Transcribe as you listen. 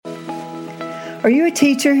Are you a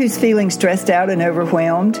teacher who's feeling stressed out and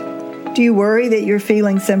overwhelmed? Do you worry that you're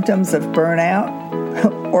feeling symptoms of burnout?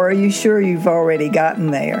 Or are you sure you've already gotten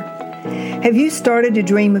there? Have you started to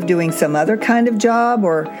dream of doing some other kind of job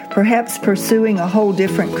or perhaps pursuing a whole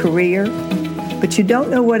different career? But you don't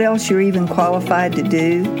know what else you're even qualified to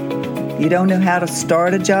do? You don't know how to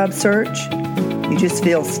start a job search? You just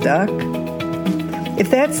feel stuck? If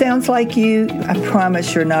that sounds like you, I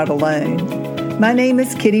promise you're not alone. My name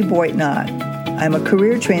is Kitty Boitnott. I'm a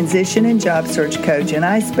career transition and job search coach, and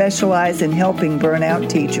I specialize in helping burnout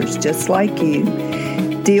teachers just like you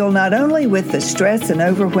deal not only with the stress and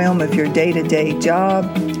overwhelm of your day-to-day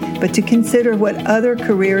job, but to consider what other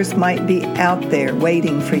careers might be out there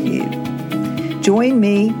waiting for you. Join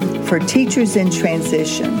me for Teachers in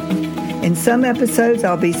Transition. In some episodes,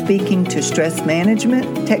 I'll be speaking to stress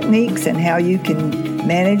management techniques and how you can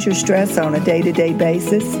manage your stress on a day-to-day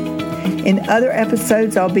basis. In other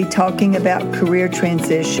episodes, I'll be talking about career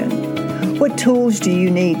transition. What tools do you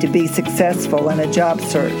need to be successful in a job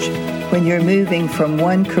search when you're moving from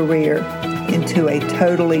one career into a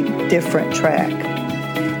totally different track?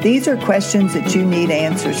 These are questions that you need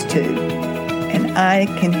answers to, and I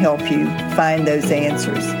can help you find those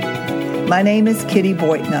answers. My name is Kitty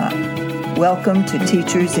Boitnott. Welcome to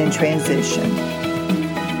Teachers in Transition.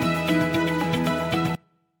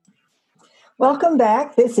 Welcome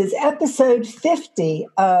back. This is episode 50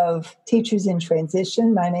 of Teachers in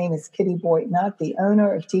Transition. My name is Kitty Boitnott, the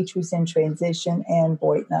owner of Teachers in Transition and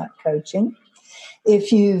Boitnott Coaching.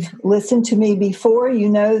 If you've listened to me before, you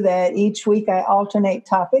know that each week I alternate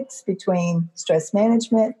topics between stress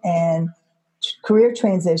management and career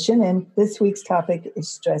transition, and this week's topic is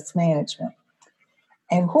stress management.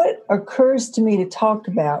 And what occurs to me to talk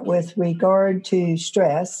about with regard to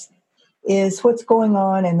stress is what's going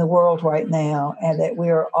on in the world right now, and that we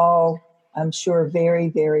are all, I'm sure, very,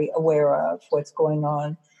 very aware of what's going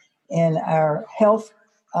on in our health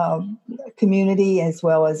community as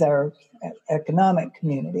well as our economic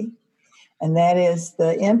community, and that is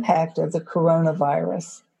the impact of the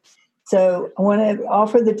coronavirus. So I want to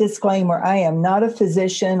offer the disclaimer, I am not a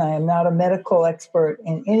physician, I am not a medical expert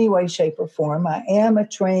in any way, shape, or form. I am a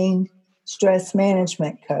trained stress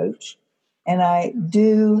management coach, and I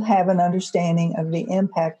do have an understanding of the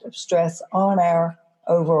impact of stress on our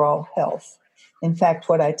overall health. In fact,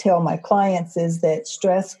 what I tell my clients is that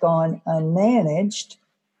stress gone unmanaged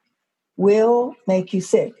will make you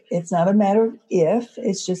sick. It's not a matter of if,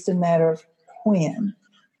 it's just a matter of when.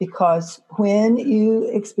 Because when you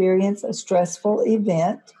experience a stressful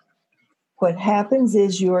event, what happens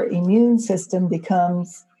is your immune system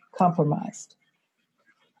becomes compromised.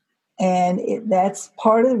 And that's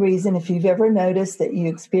part of the reason, if you've ever noticed that you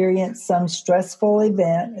experienced some stressful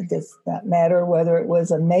event, it does not matter whether it was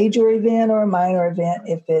a major event or a minor event,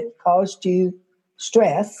 if it caused you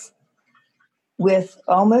stress, with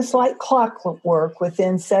almost like clockwork,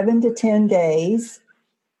 within 7 to 10 days,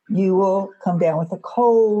 you will come down with a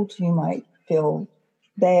cold, you might feel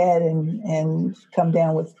bad and come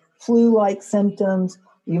down with flu-like symptoms,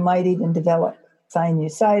 you might even develop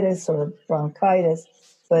sinusitis or bronchitis,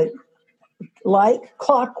 but like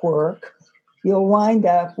clockwork, you'll wind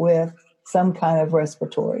up with some kind of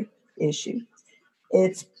respiratory issue.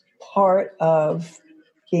 It's part of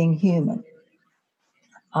being human.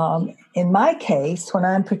 In my case, when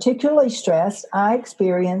I'm particularly stressed, I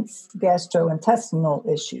experience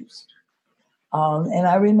gastrointestinal issues. And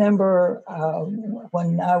I remember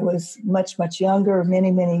when I was much, much younger, many,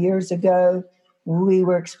 many years ago, we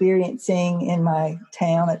were experiencing in my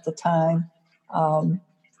town at the time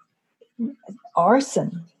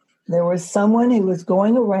arson. There was someone who was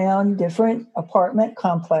going around different apartment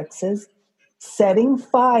complexes, setting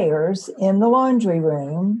fires in the laundry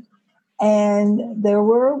room. And there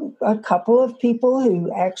were a couple of people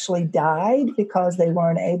who actually died because they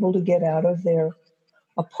weren't able to get out of their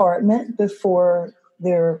apartment before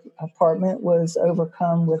their apartment was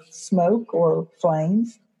overcome with smoke or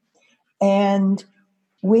flames. And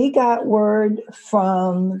we got word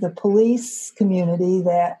from the police community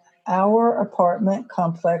that our apartment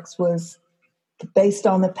complex was, based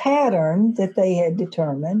on the pattern that they had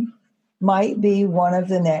determined, might be one of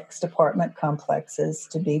the next apartment complexes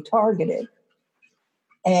to be targeted.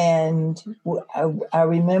 And I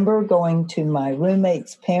remember going to my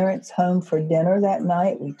roommate's parents' home for dinner that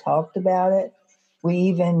night. We talked about it. We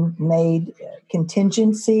even made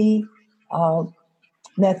contingency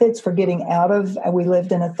methods for getting out of, we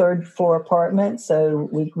lived in a third floor apartment, so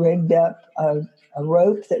we rigged up a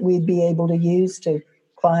rope that we'd be able to use to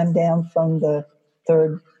climb down from the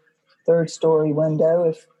third story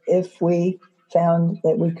window if we found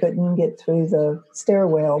that we couldn't get through the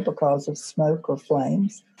stairwell because of smoke or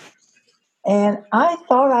flames. And I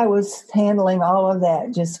thought I was handling all of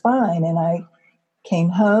that just fine. And I came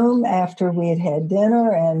home after we had had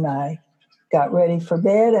dinner, and I got ready for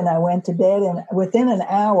bed, and I went to bed, and within an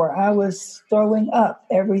hour I was throwing up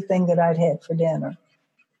everything that I'd had for dinner.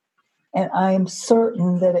 And I am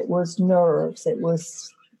certain that it was nerves, it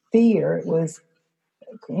was fear, it was,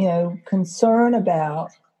 concern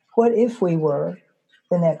about what if we were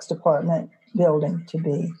the next apartment building to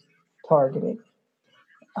be targeted.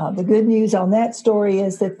 The good news on that story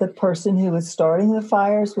is that the person who was starting the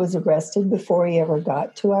fires was arrested before he ever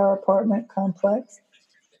got to our apartment complex.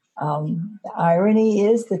 The irony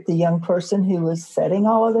is that the young person who was setting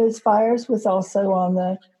all of those fires was also on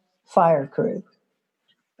the fire crew.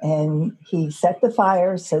 And he set the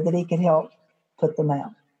fires so that he could help put them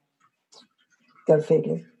out. Go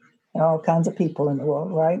figure. There are all kinds of people in the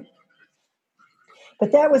world, right?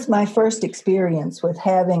 But that was my first experience with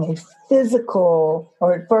having a physical,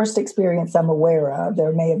 or first experience I'm aware of.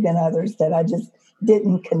 There may have been others that I just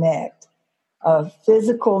didn't connect. A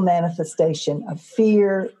physical manifestation of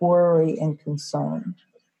fear, worry, and concern.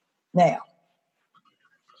 Now,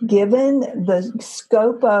 given the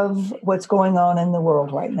scope of what's going on in the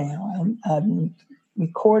world right now, I'm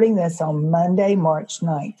recording this on Monday, March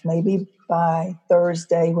 9th. Maybe by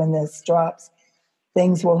Thursday when this drops,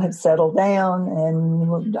 things will have settled down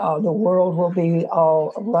and the world will be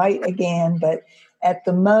all right again. But at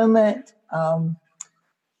the moment,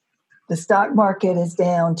 the stock market is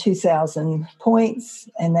down 2,000 points,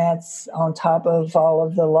 and that's on top of all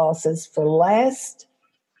of the losses for last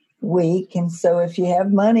week. And so if you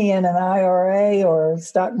have money in an IRA or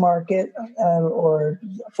stock market or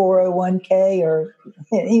 401k or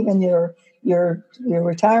even your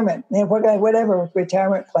retirement, whatever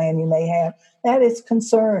retirement plan you may have, that is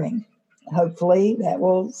concerning. Hopefully that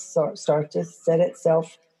will start to set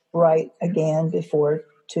itself right again before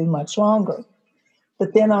too much longer.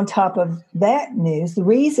 But then on top of that news, the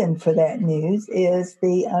reason for that news is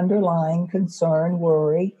the underlying concern,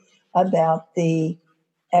 worry about the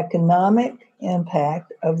economic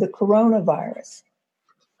impact of the coronavirus,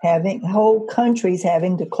 having whole countries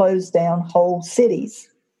having to close down whole cities,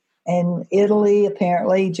 and Italy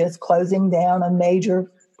apparently just closing down a major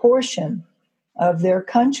portion of their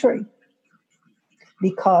country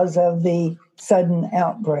because of the sudden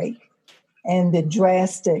outbreak and the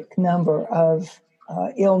drastic number of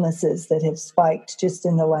illnesses that have spiked just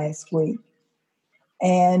in the last week.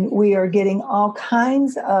 And we are getting all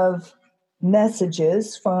kinds of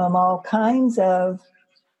messages from all kinds of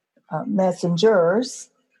messengers.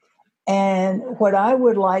 And what I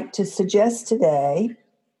would like to suggest today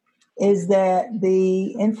is that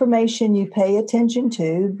the information you pay attention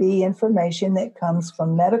to be information that comes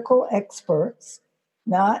from medical experts,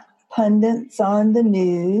 not pundits on the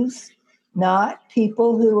news, not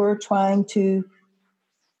people who are trying to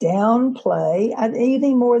downplay,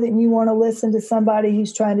 anything more than you want to listen to somebody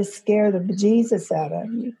who's trying to scare the bejesus out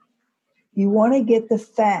of you. You want to get the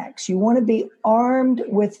facts. You want to be armed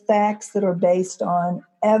with facts that are based on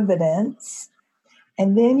evidence.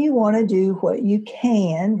 And then you want to do what you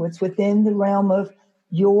can, what's within the realm of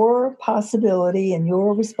your possibility and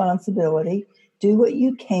your responsibility. Do what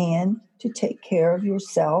you can to take care of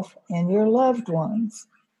yourself and your loved ones.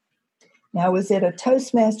 Now, I was at a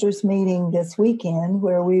Toastmasters meeting this weekend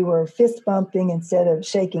where we were fist bumping instead of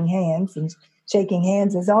shaking hands. And shaking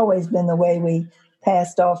hands has always been the way we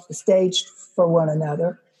passed off the stage for one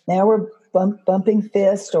another. Now we're bumping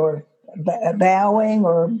fists or bowing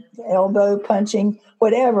or elbow punching,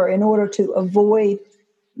 whatever, in order to avoid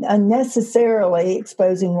unnecessarily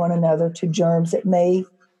exposing one another to germs that may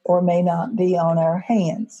or may not be on our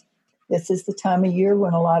hands. This is the time of year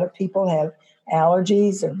when a lot of people have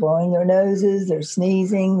allergies, they're blowing their noses, they're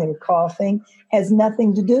sneezing, they're coughing. Has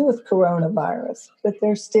nothing to do with coronavirus, but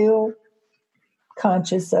they're still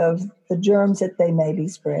conscious of the germs that they may be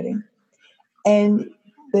spreading. And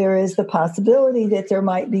there is the possibility that there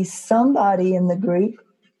might be somebody in the group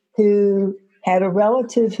who had a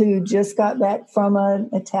relative who just got back from an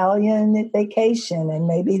Italian vacation, and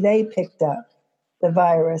maybe they picked up the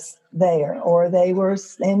virus there, or they were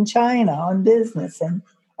in China on business and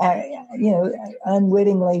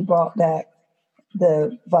unwittingly brought back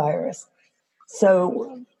the virus.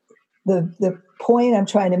 So the point I'm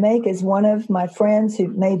trying to make is one of my friends who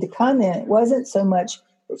made the comment, it wasn't so much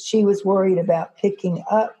that she was worried about picking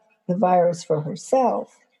up the virus for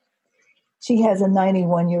herself. She has a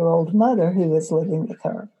 91-year-old mother who is living with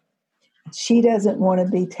her. She doesn't want to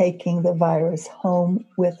be taking the virus home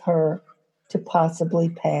with her to possibly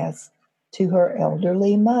pass to her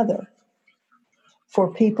elderly mother.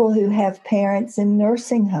 for people who have parents in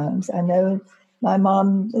nursing homes. I know my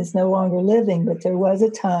mom is no longer living, but there was a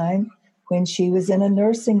time when she was in a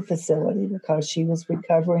nursing facility because she was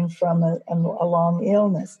recovering from a long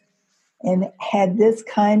illness. And had this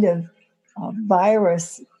kind of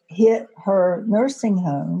virus hit her nursing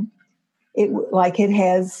home, like it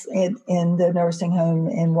has in the nursing home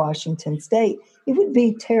in Washington State, it would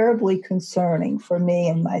be terribly concerning for me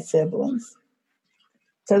and my siblings.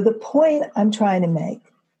 So the point I'm trying to make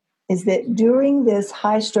is that during this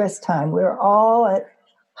high stress time, we're all at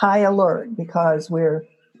high alert because we're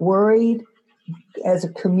worried as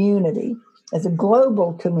a community, as a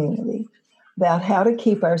global community, about how to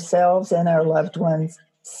keep ourselves and our loved ones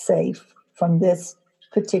safe from this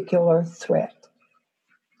particular threat.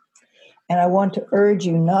 And I want to urge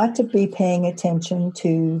you not to be paying attention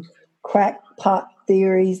to crackpot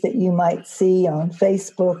theories that you might see on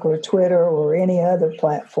Facebook or Twitter or any other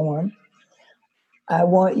platform. I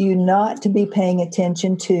want you not to be paying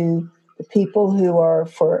attention to the people who are,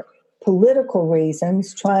 for political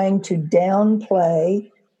reasons, trying to downplay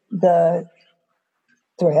the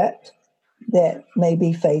threat that may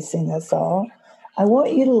be facing us all. I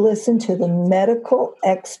want you to listen to the medical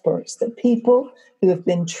experts, the people who have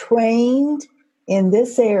been trained in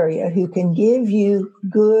this area, who can give you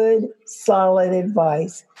good, solid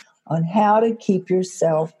advice on how to keep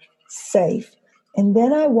yourself safe. And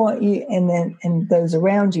then I want you, and those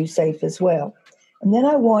around you safe as well. And then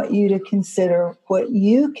I want you to consider what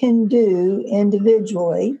you can do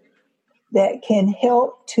individually that can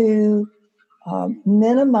help to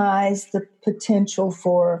minimize the potential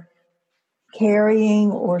for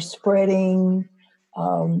carrying or spreading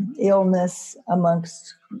illness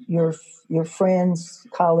amongst your friends,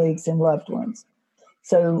 colleagues, and loved ones.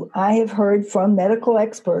 So I have heard from medical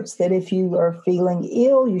experts that if you are feeling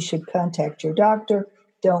ill, you should contact your doctor.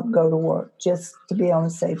 Don't go to work, just to be on the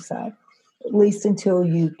safe side, at least until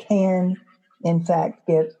you can, in fact,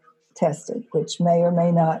 get tested, which may or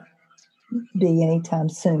may not be anytime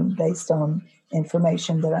soon based on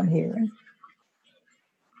information that I'm hearing.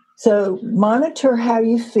 So monitor how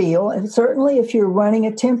you feel. And certainly if you're running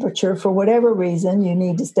a temperature for whatever reason, you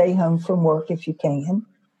need to stay home from work if you can.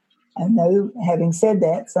 I know, having said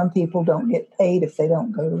that, some people don't get paid if they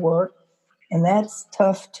don't go to work, and that's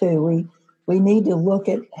tough too. We need to look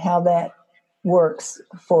at how that works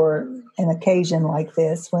for an occasion like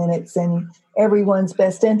this when it's in everyone's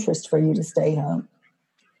best interest for you to stay home.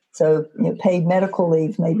 So paid medical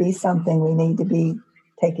leave may be something we need to be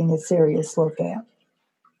taking a serious look at.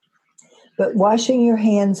 But washing your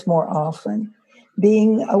hands more often,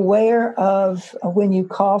 being aware of when you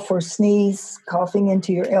cough or sneeze, coughing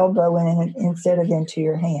into your elbow instead of into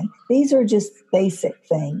your hand. These are just basic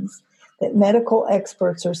things that medical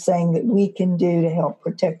experts are saying that we can do to help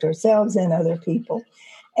protect ourselves and other people.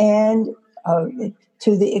 And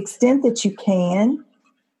to the extent that you can,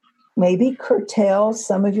 maybe curtail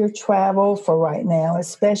some of your travel for right now,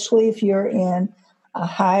 especially if you're in a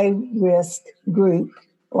high-risk group,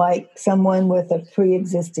 like someone with a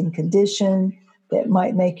pre-existing condition that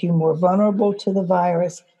might make you more vulnerable to the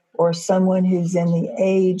virus, or someone who's in the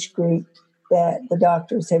age group that the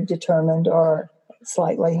doctors have determined are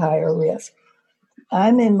slightly higher risk.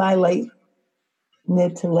 I'm in my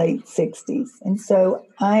mid to late 60s, and so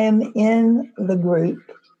I am in the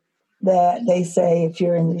group that they say if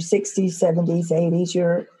you're in your 60s, 70s, 80s,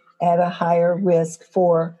 you're at a higher risk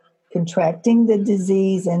for contracting the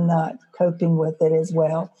disease and not coping with it as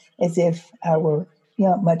well as if I were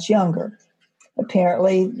much younger.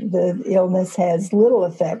 Apparently, the illness has little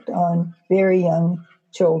effect on very young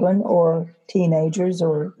children or teenagers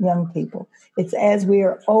or young people. It's as we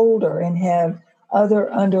are older and have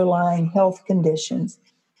other underlying health conditions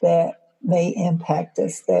that may impact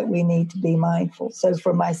us that we need to be mindful. So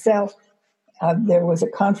for myself, there was a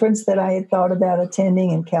conference that I had thought about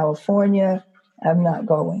attending in California. I'm not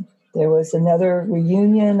going. There was another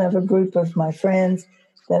reunion of a group of my friends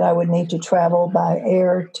that I would need to travel by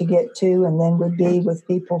air to get to, and then would be with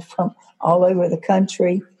people from all over the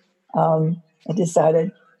country. I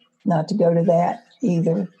decided not to go to that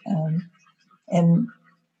either. And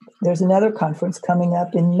there's another conference coming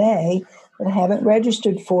up in May that I haven't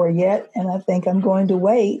registered for yet, and I think I'm going to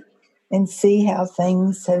wait and see how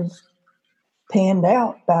things have panned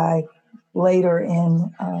out by later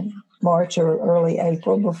in March or early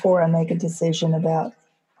April before I make a decision about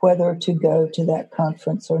whether to go to that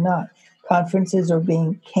conference or not. Conferences are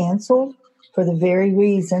being canceled for the very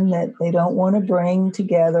reason that they don't want to bring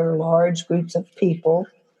together large groups of people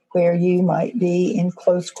where you might be in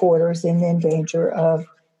close quarters and in danger of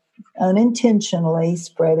unintentionally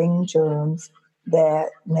spreading germs that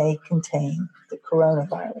may contain the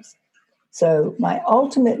coronavirus. So my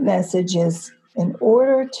ultimate message is, in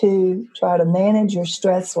order to try to manage your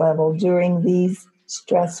stress level during these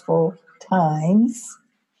stressful times,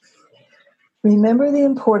 remember the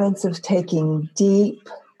importance of taking deep,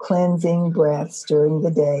 cleansing breaths during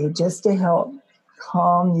the day just to help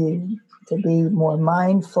calm you, to be more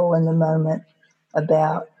mindful in the moment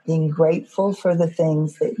about being grateful for the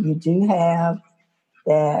things that you do have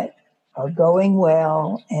that are going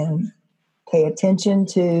well, and pay attention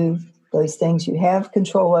to those things you have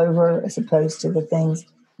control over as opposed to the things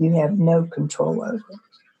you have no control over.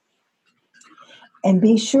 And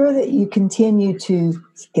be sure that you continue to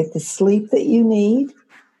get the sleep that you need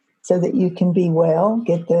so that you can be well,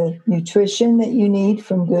 get the nutrition that you need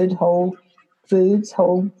from good whole foods,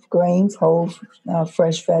 whole grains, whole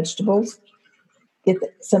fresh vegetables. Get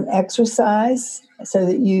some exercise so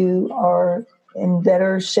that you are in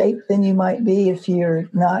better shape than you might be if you're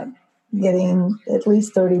not getting at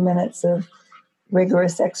least 30 minutes of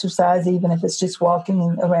rigorous exercise, even if it's just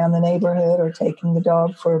walking around the neighborhood or taking the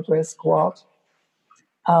dog for a brisk walk.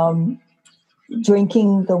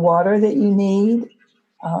 Drinking the water that you need,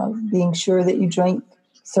 being sure that you drink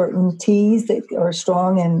certain teas that are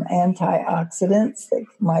strong in antioxidants that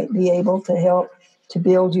might be able to help to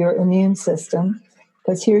build your immune system.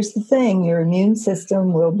 Because here's the thing, your immune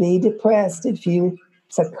system will be depressed if you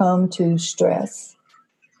succumb to stress.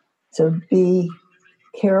 So be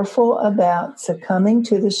careful about succumbing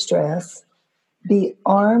to the stress. Be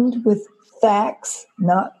armed with facts,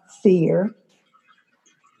 not fear.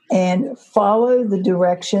 And follow the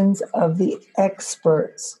directions of the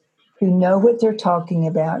experts who know what they're talking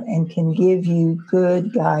about and can give you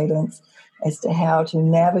good guidance as to how to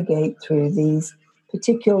navigate through these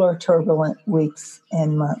particular turbulent weeks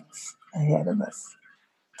and months ahead of us.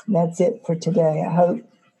 That's it for today. I hope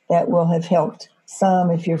that will have helped some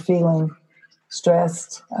if you're feeling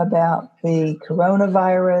stressed about the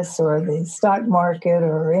coronavirus or the stock market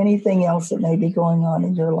or anything else that may be going on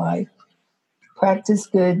in your life. Practice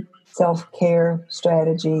good self-care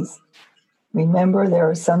strategies. Remember, there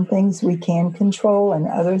are some things we can control and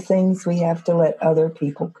other things we have to let other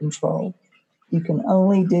people control. You can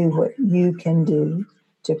only do what you can do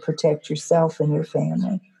to protect yourself and your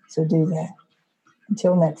family. So do that.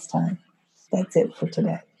 Until next time, that's it for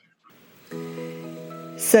today.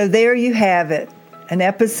 So there you have it, an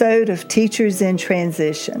episode of Teachers in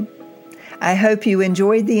Transition. I hope you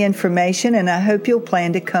enjoyed the information, and I hope you'll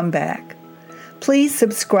plan to come back. Please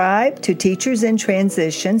subscribe to Teachers in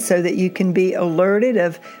Transition so that you can be alerted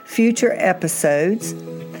of future episodes.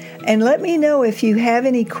 And let me know if you have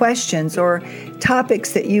any questions or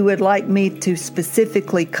topics that you would like me to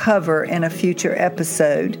specifically cover in a future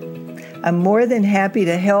episode. I'm more than happy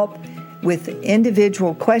to help with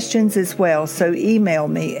individual questions as well, so email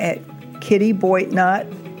me at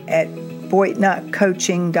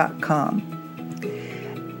kittyboitnott@boitnottcoaching.com.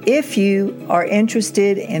 If you are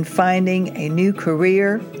interested in finding a new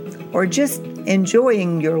career or just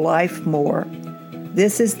enjoying your life more,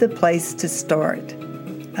 this is the place to start.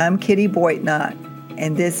 I'm Kitty Boitnott,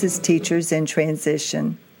 and this is Teachers in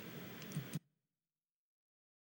Transition.